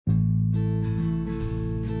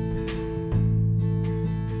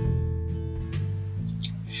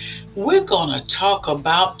We're going to talk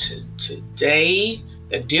about today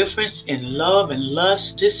the difference in love and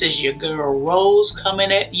lust. This is your girl Rose coming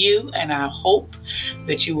at you, and I hope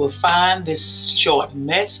that you will find this short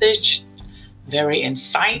message very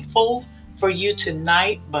insightful for you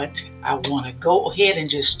tonight. But I want to go ahead and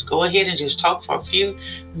just talk for a few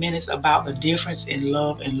minutes about the difference in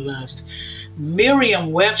love and lust.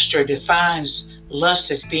 Merriam-Webster defines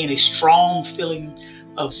lust as being a strong feeling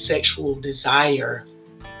of sexual desire.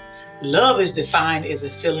 Love is defined as a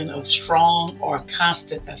feeling of strong or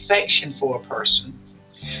constant affection for a person.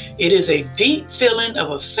 It is a deep feeling of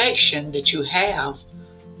affection that you have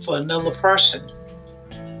for another person.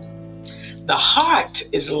 The heart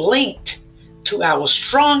is linked to our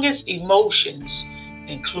strongest emotions,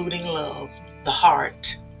 including love. The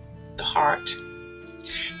heart. The heart.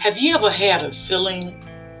 Have you ever had a feeling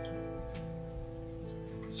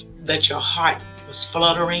that your heart was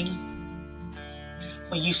fluttering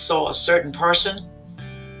when you saw a certain person?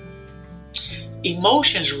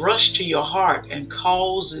 Emotions rush to your heart and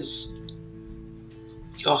causes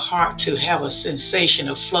your heart to have a sensation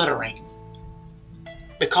of fluttering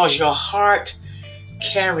because your heart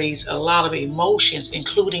carries a lot of emotions,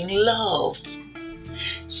 including love.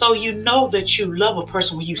 So you know that you love a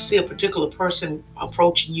person when you see a particular person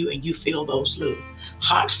approaching you and you feel those little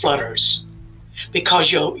heart flutters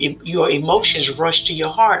because your emotions rush to your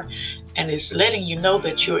heart, and it's letting you know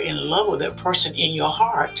that you're in love with that person in your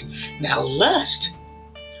heart. Now, lust,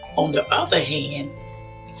 on the other hand,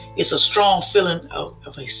 is a strong feeling of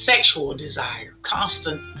a sexual desire,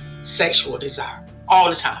 constant sexual desire. All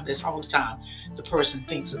the time. That's all the time the person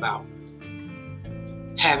thinks about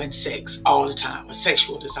having sex, all the time, a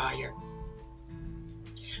sexual desire.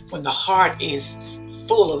 When the heart is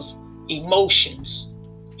full of emotions,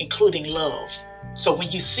 including love. So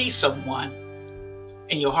when you see someone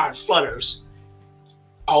and your heart flutters,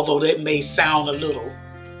 although that may sound a little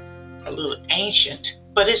ancient,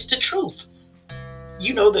 but it's the truth.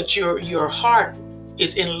 You know that your heart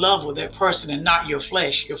is in love with that person and not your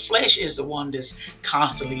flesh. Your flesh is the one that's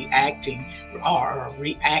constantly acting or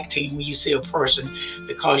reacting when you see a person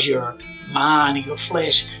because your mind and your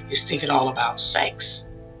flesh is thinking all about sex,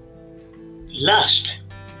 lust.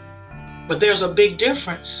 But there's a big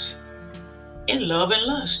difference in love and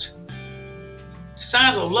lust.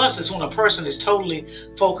 Signs of lust is when a person is totally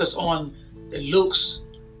focused on the looks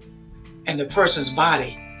and the person's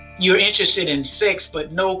body. You're interested in sex,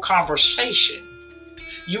 but no conversation.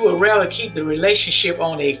 You would rather keep the relationship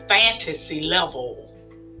on a fantasy level,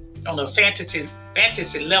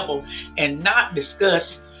 and not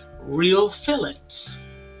discuss real feelings.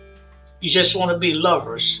 You just want to be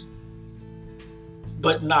lovers,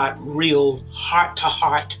 but not real heart to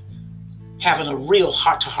heart, having a real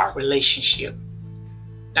heart to heart relationship.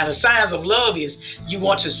 Now, the signs of love is you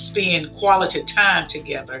want to spend quality time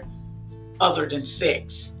together other than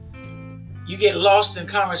sex. You get lost in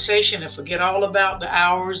conversation and forget all about the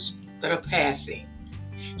hours that are passing.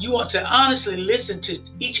 You want to honestly listen to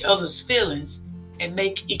each other's feelings and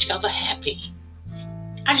make each other happy.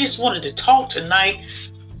 I just wanted to talk tonight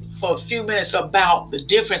for a few minutes about the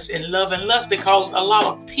difference in love and lust because a lot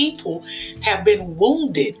of people have been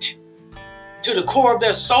wounded to the core of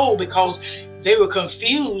their soul because they were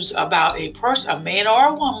confused about a person, a man or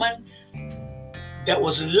a woman, that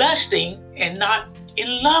was lusting and not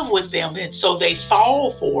in love with them. And so they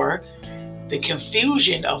fall for the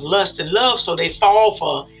confusion of lust and love. So they fall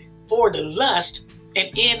for the lust and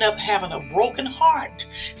end up having a broken heart.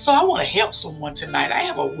 So I want to help someone tonight. I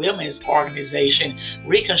have a women's organization,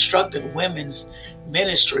 Reconstructed Women's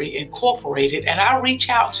Ministry Incorporated, and I reach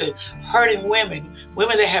out to hurting women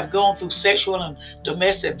that have gone through sexual and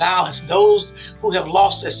domestic violence, those who have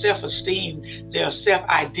lost their self-esteem, their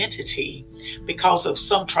self-identity because of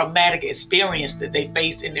some traumatic experience that they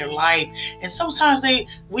faced in their life. And sometimes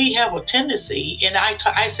we have a tendency, and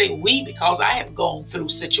I say we because I have gone through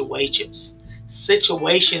situations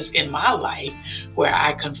in my life where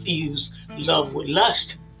I confuse love with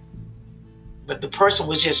lust. But the person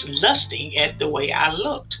was just lusting at the way I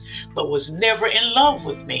looked, but was never in love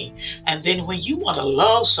with me. And then when you want to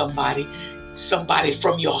love somebody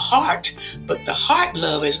from your heart, but the heart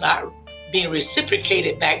love is not being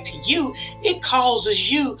reciprocated back to you, it causes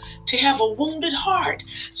you to have a wounded heart.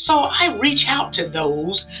 So I reach out to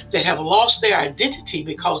those that have lost their identity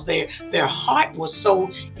because their heart was so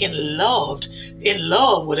in love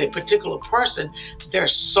with a particular person. Their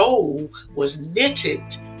soul was knitted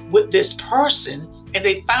with this person, and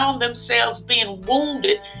they found themselves being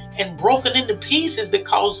wounded and broken into pieces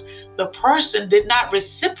because the person did not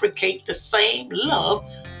reciprocate the same love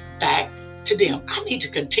back to them. I need to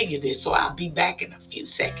continue this, so I'll be back in a few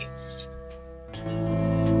seconds.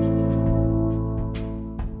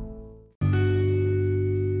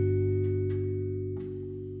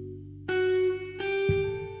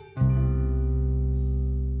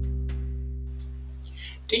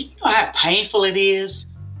 Do you know how painful it is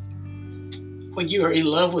when you are in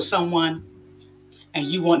love with someone and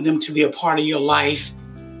you want them to be a part of your life,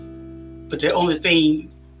 but the only thing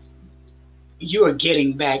you are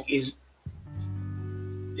getting back is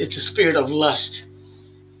the spirit of lust?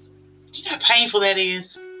 Do you know how painful that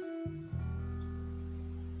is?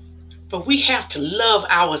 But we have to love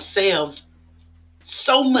ourselves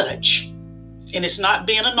so much. And it's not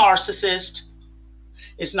being a narcissist.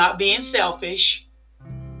 It's not being selfish.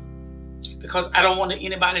 Because I don't want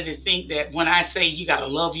anybody to think that when I say you got to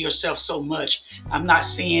love yourself so much, I'm not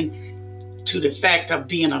saying to the fact of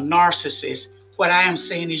being a narcissist. What I am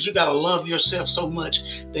saying is you got to love yourself so much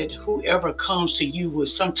that whoever comes to you with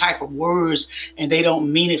some type of words and they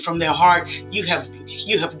don't mean it from their heart, you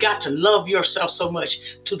have got to love yourself so much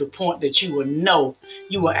to the point that you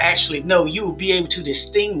will actually know, you will be able to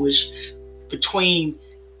distinguish between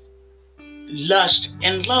lust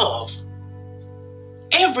and love.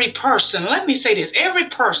 Every person, let me say this, every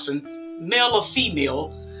person, male or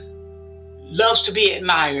female, loves to be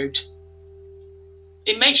admired.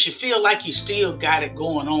 It makes you feel like you still got it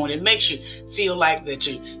going on. It makes you feel like that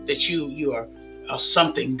you are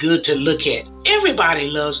something good to look at. Everybody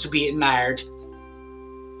loves to be admired.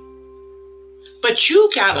 But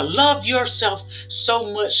you gotta love yourself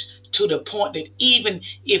so much to the point that even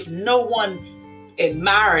if no one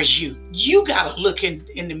admires you, you gotta look in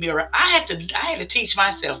the mirror. I had to teach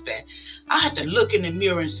myself that. I had to look in the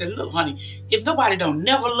mirror and say, look, honey, if nobody don't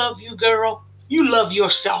never love you, girl, you love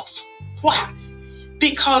yourself. Why?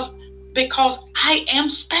 Because I am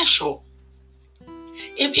special.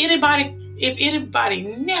 If anybody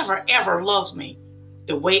never ever loves me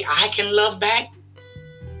the way I can love back,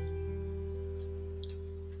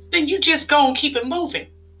 then you just go and keep it moving.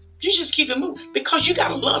 You just keep it moving, because you got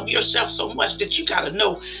to love yourself so much that you got to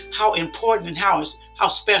know how important and how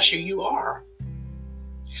special you are.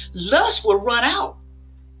 Lust will run out.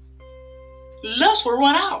 Lust will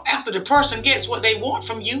run out after the person gets what they want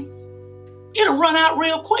from you. It'll run out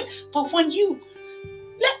real quick. But when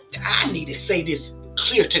I need to say this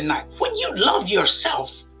clear tonight. When you love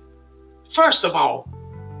yourself, first of all,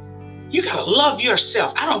 you got to love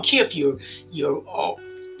yourself. I don't care if you're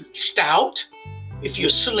stout, if you're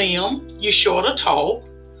slim, you're short or tall,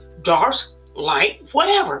 dark, light,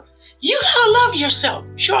 whatever. You got to love yourself.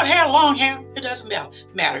 Short hair, long hair, it doesn't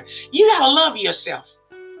matter. You got to love yourself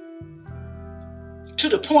to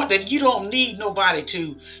the point that you don't need nobody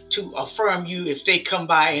to affirm you if they come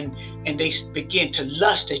by and they begin to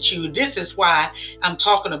lust at you. This is why I'm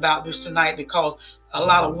talking about this tonight, because a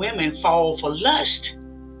lot of women fall for lust.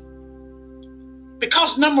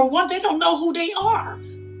 Because number one, they don't know who they are.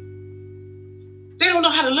 They don't know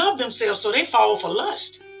how to love themselves, so they fall for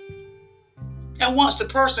lust. And once the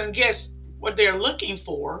person gets what they're looking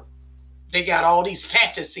for, they got all these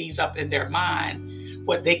fantasies up in their mind,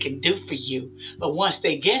 what they can do for you. But once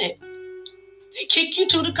they get it, they kick you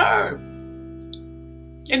to the curb.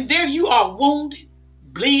 And there you are, wounded,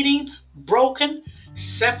 bleeding, broken,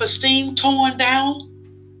 self-esteem torn down,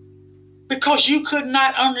 because you could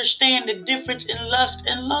not understand the difference in lust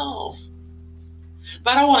and love.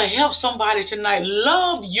 But I want to help somebody tonight.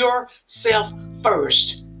 Love yourself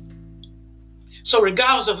first. So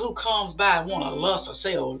regardless of who comes by and want to lust or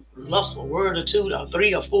say a lustful word or two, or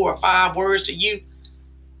 3 or 4 or 5 words to you,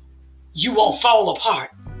 you won't fall apart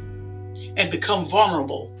and become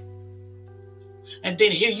vulnerable. And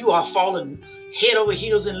then here you are falling head over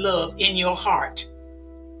heels in love in your heart.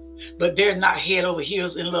 But they're not head over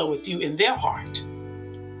heels in love with you in their heart.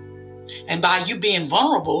 And by you being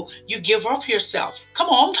vulnerable, you give up yourself. Come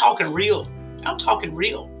on, I'm talking real. I'm talking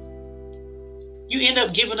real. You end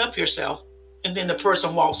up giving up yourself, and then the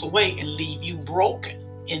person walks away and leave you broken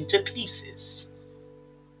into pieces.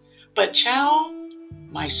 But child,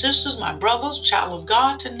 my sisters, my brothers, child of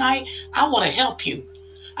God, tonight, I want to help you.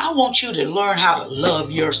 I want you to learn how to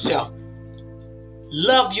love yourself.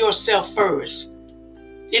 Love yourself first.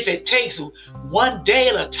 If it takes one day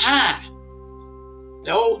at a time.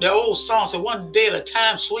 The old song said, one day at a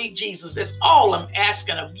time, sweet Jesus. That's all I'm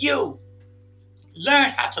asking of you. Learn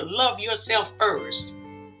how to love yourself first.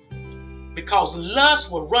 Because lust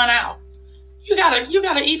will run out. You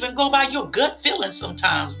gotta even go by your gut feeling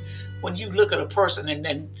sometimes when you look at a person and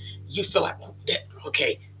then you feel like, oh,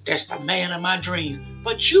 that's the man of my dreams.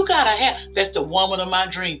 But you that's the woman of my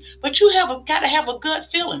dreams. But you gotta have a gut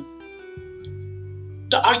feeling.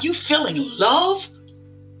 Are you feeling love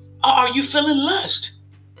or are you feeling lust?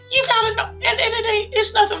 You gotta know, and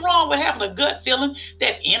it's nothing wrong with having a gut feeling,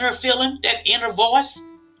 that inner voice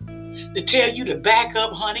to tell you to back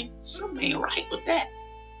up, honey. Something ain't right with that.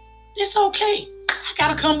 It's okay. I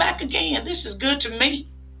gotta come back again. This is good to me.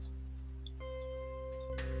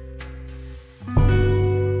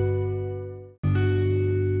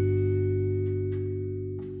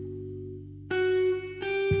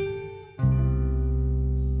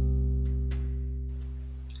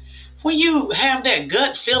 When you have that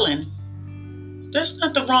gut feeling, there's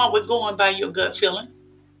nothing wrong with going by your gut feeling.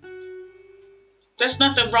 There's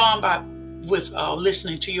nothing wrong with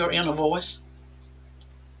listening to your inner voice.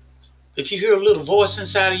 If you hear a little voice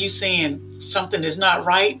inside of you saying something is not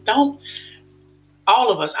right, don't.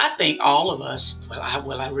 All of us, I think all of us,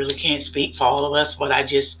 I really can't speak for all of us, but I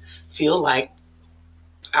just feel like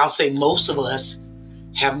I'll say most of us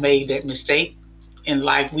have made that mistake in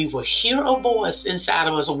life. We will hear a voice inside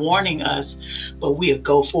of us warning us, but we'll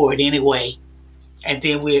go for it anyway. And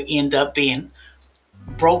then we'll end up being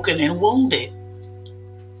broken and wounded.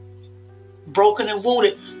 Broken and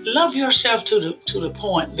wounded. Love yourself to the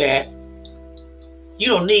point that you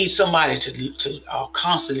don't need somebody to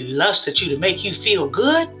constantly lust at you to make you feel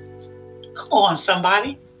good. Come on,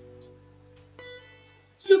 somebody.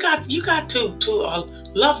 You got to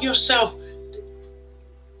love yourself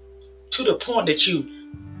to the point that you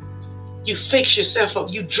fix yourself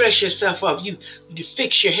up, you dress yourself up, you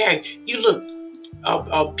fix your hair, you look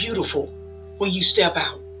beautiful when you step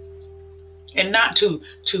out, and not to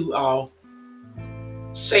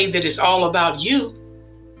say that it's all about you,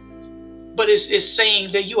 but it's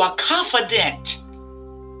saying that you are confident.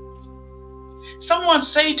 Someone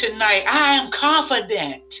say tonight, I am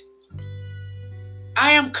confident.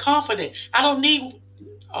 I am confident. I don't need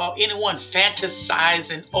anyone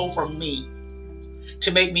fantasizing over me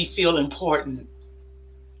to make me feel important.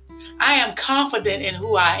 I am confident in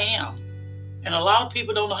who I am. And a lot of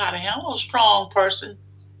people don't know how to handle a strong person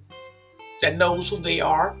that knows who they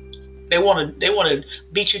are. They want to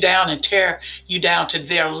beat you down and tear you down to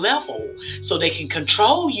their level so they can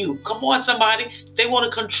control you. Come on, somebody. They want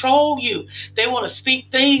to control you. They want to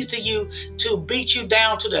speak things to you to beat you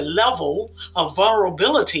down to the level of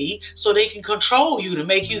vulnerability so they can control you, to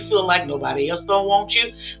make you feel like nobody else don't want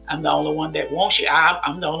you. I'm the only one that wants you.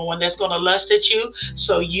 I'm the only one that's going to lust at you.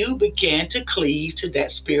 So you begin to cleave to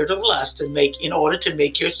that spirit of lust in order to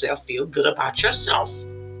make yourself feel good about yourself.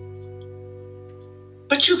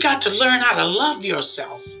 But you got to learn how to love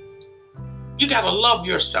yourself. You got to love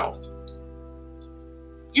yourself.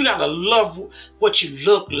 You got to love what you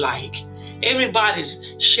look like. Everybody's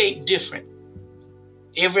shaped different.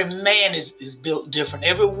 Every man is built different.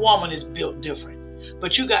 Every woman is built different.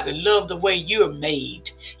 But you got to love the way you're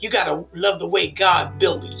made. You got to love the way God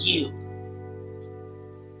built you.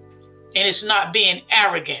 And it's not being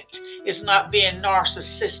arrogant. It's not being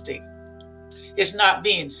narcissistic. It's not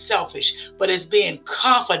being selfish, but it's being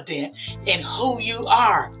confident in who you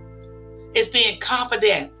are. It's being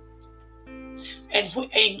confident. And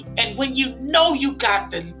when you know you got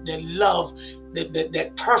the love,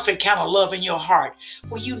 that perfect kind of love in your heart,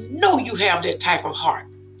 when you know you have that type of heart,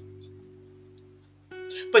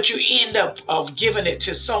 but you end up of giving it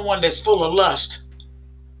to someone that's full of lust,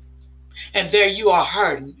 and there you are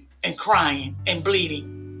hurting and crying and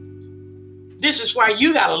bleeding. This is why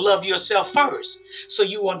you got to love yourself first. So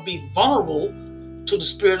you won't be vulnerable to the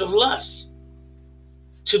spirit of lust,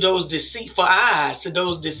 to those deceitful eyes, to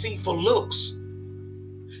those deceitful looks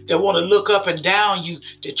that want to look up and down you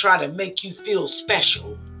to try to make you feel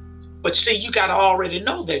special. But see, you got to already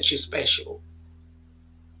know that you're special.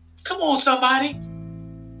 Come on, somebody.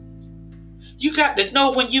 You got to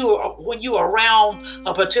know when you're around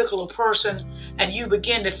a particular person and you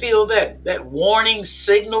begin to feel that warning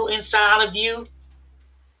signal inside of you,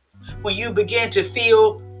 when you begin to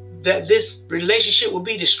feel that this relationship will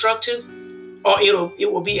be destructive or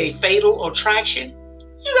it will be a fatal attraction,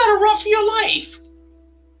 you got to run for your life.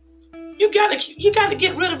 You got to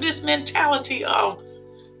get rid of this mentality of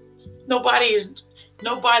nobody's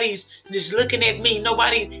just looking at me.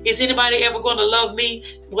 Is anybody ever going to love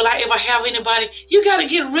me? Will I ever have anybody? You got to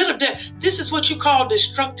get rid of that. This is what you call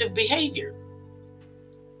destructive behavior.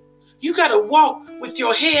 You got to walk with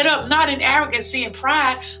your head up, not in arrogancy and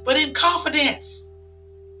pride, but in confidence.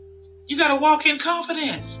 You got to walk in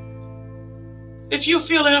confidence. If you're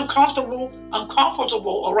feeling uncomfortable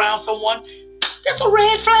around someone, that's a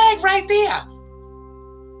red flag right there.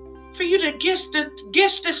 For you to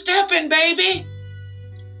get the step in, baby.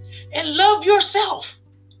 And love yourself.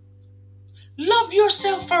 Love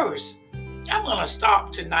yourself first. And I'm going to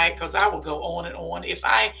stop tonight because I will go on and on. If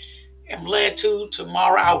I am led to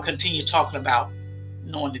tomorrow, I will continue talking about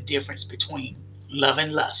knowing the difference between love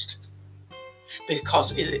and lust,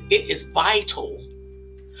 because it is vital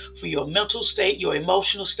for your mental state, your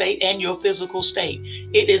emotional state, and your physical state.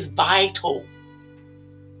 It is vital.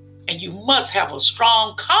 And you must have a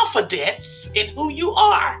strong confidence in who you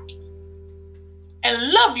are.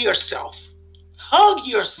 And love yourself. Hug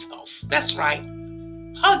yourself. That's right.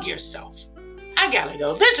 Hug yourself. I gotta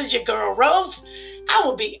go. This is your girl, Rose. I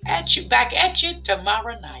will be back at you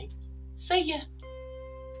tomorrow night. See ya.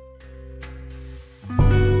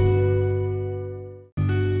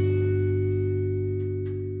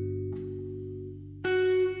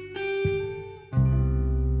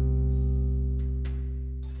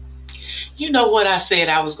 You know what, I said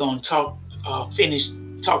I was going to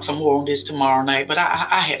talk some more on this tomorrow night, but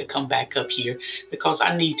I had to come back up here because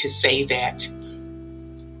I need to say that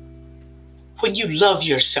when you love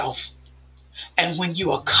yourself and when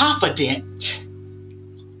you are confident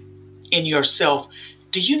in yourself,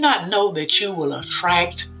 do you not know that you will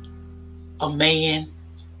attract a man?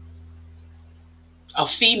 A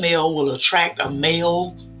female will attract a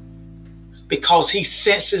male because he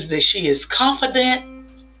senses that she is confident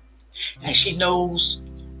and she knows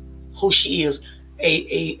who she is.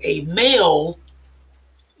 A male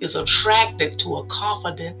is attracted to a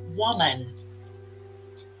confident woman.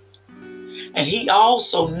 And he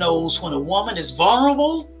also knows when a woman is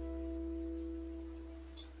vulnerable.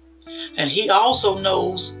 And he also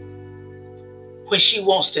knows when she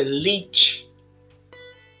wants to leech.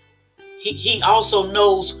 He also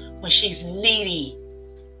knows when she's needy.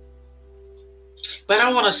 But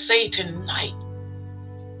I want to say tonight,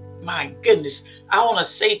 my goodness, I want to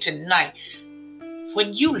say tonight,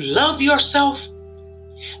 when you love yourself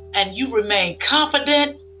and you remain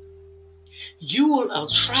confident, you will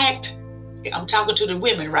attract, I'm talking to the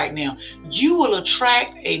women right now, you will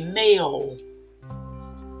attract a male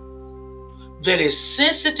that is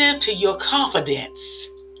sensitive to your confidence.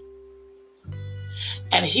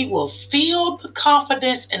 And he will feel the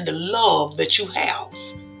confidence and the love that you have.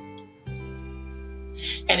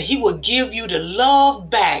 And he will give you the love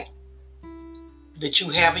back that you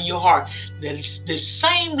have in your heart. The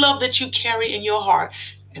same love that you carry in your heart,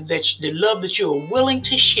 and that the love that you are willing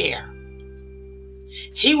to share.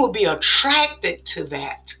 He will be attracted to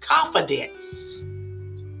that confidence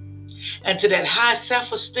and to that high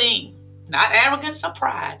self-esteem, not arrogance or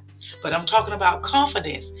pride, but I'm talking about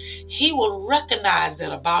confidence. He will recognize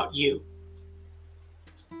that about you,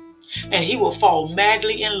 and he will fall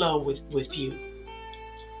madly in love with you.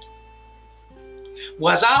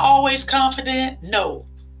 Was I always confident? No.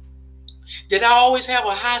 Did I always have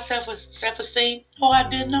a high self-esteem? No, I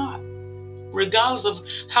did not. Regardless of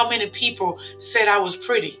how many people said I was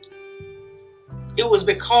pretty. It was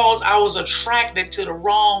because I was attracted to the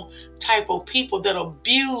wrong type of people that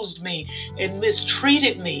abused me and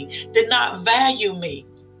mistreated me, did not value me,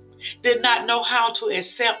 did not know how to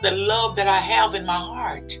accept the love that I have in my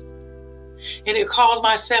heart. And it caused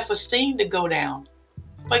my self-esteem to go down.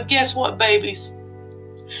 But guess what, babies?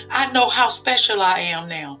 I know how special I am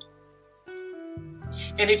now.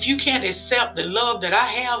 And if you can't accept the love that I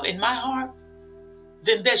have in my heart,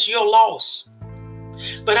 then that's your loss.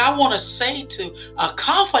 But I want to say to a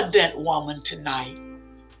confident woman tonight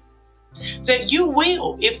that you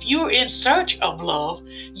will, if you're in search of love,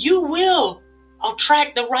 you will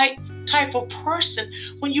attract the right type of person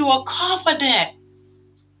when you are confident.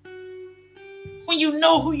 When you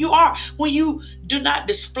know who you are, when you do not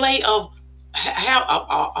display of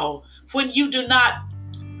when you do not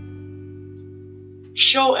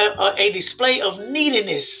show a display of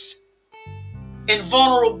neediness and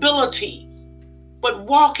vulnerability, but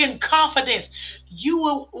walk in confidence, you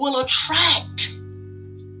will attract.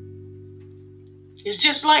 It's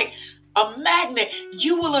just like a magnet.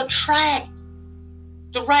 You will attract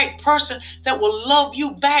the right person that will love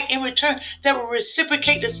you back in return, that will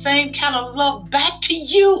reciprocate the same kind of love back to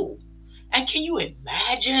you. And can you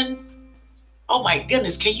imagine? Oh my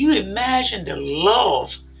goodness, can you imagine the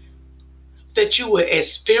love that you will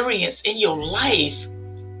experience in your life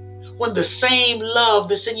when the same love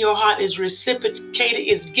that's in your heart is reciprocated,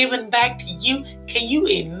 is given back to you? Can you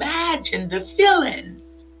imagine the feeling?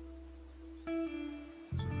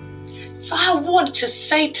 So I want to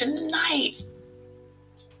say tonight,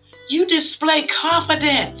 you display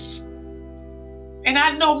confidence. And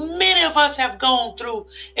I know many of us have gone through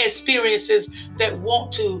experiences that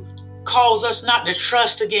want to cause us not to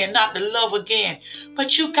trust again, not to love again.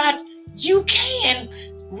 But you can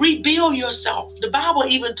rebuild yourself. The Bible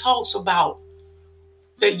even talks about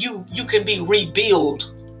that you can be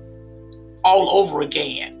rebuilt. all over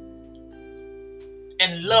again.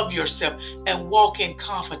 And love yourself and walk in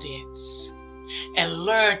confidence and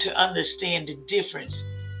learn to understand the difference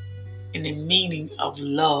in the meaning of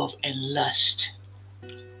love and lust.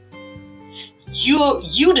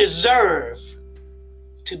 You deserve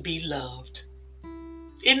to be loved.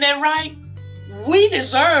 Isn't that right? We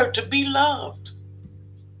deserve to be loved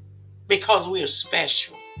because we are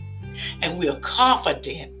special and we are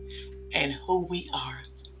confident in who we are.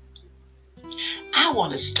 I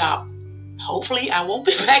want to stop. Hopefully I won't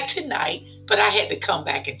be back tonight, but I had to come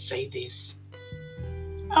back and say this.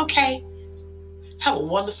 Okay. Have a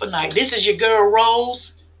wonderful night. This is your girl,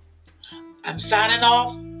 Rose. I'm signing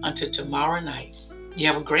off until tomorrow night. You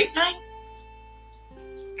have a great night.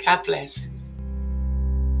 God bless.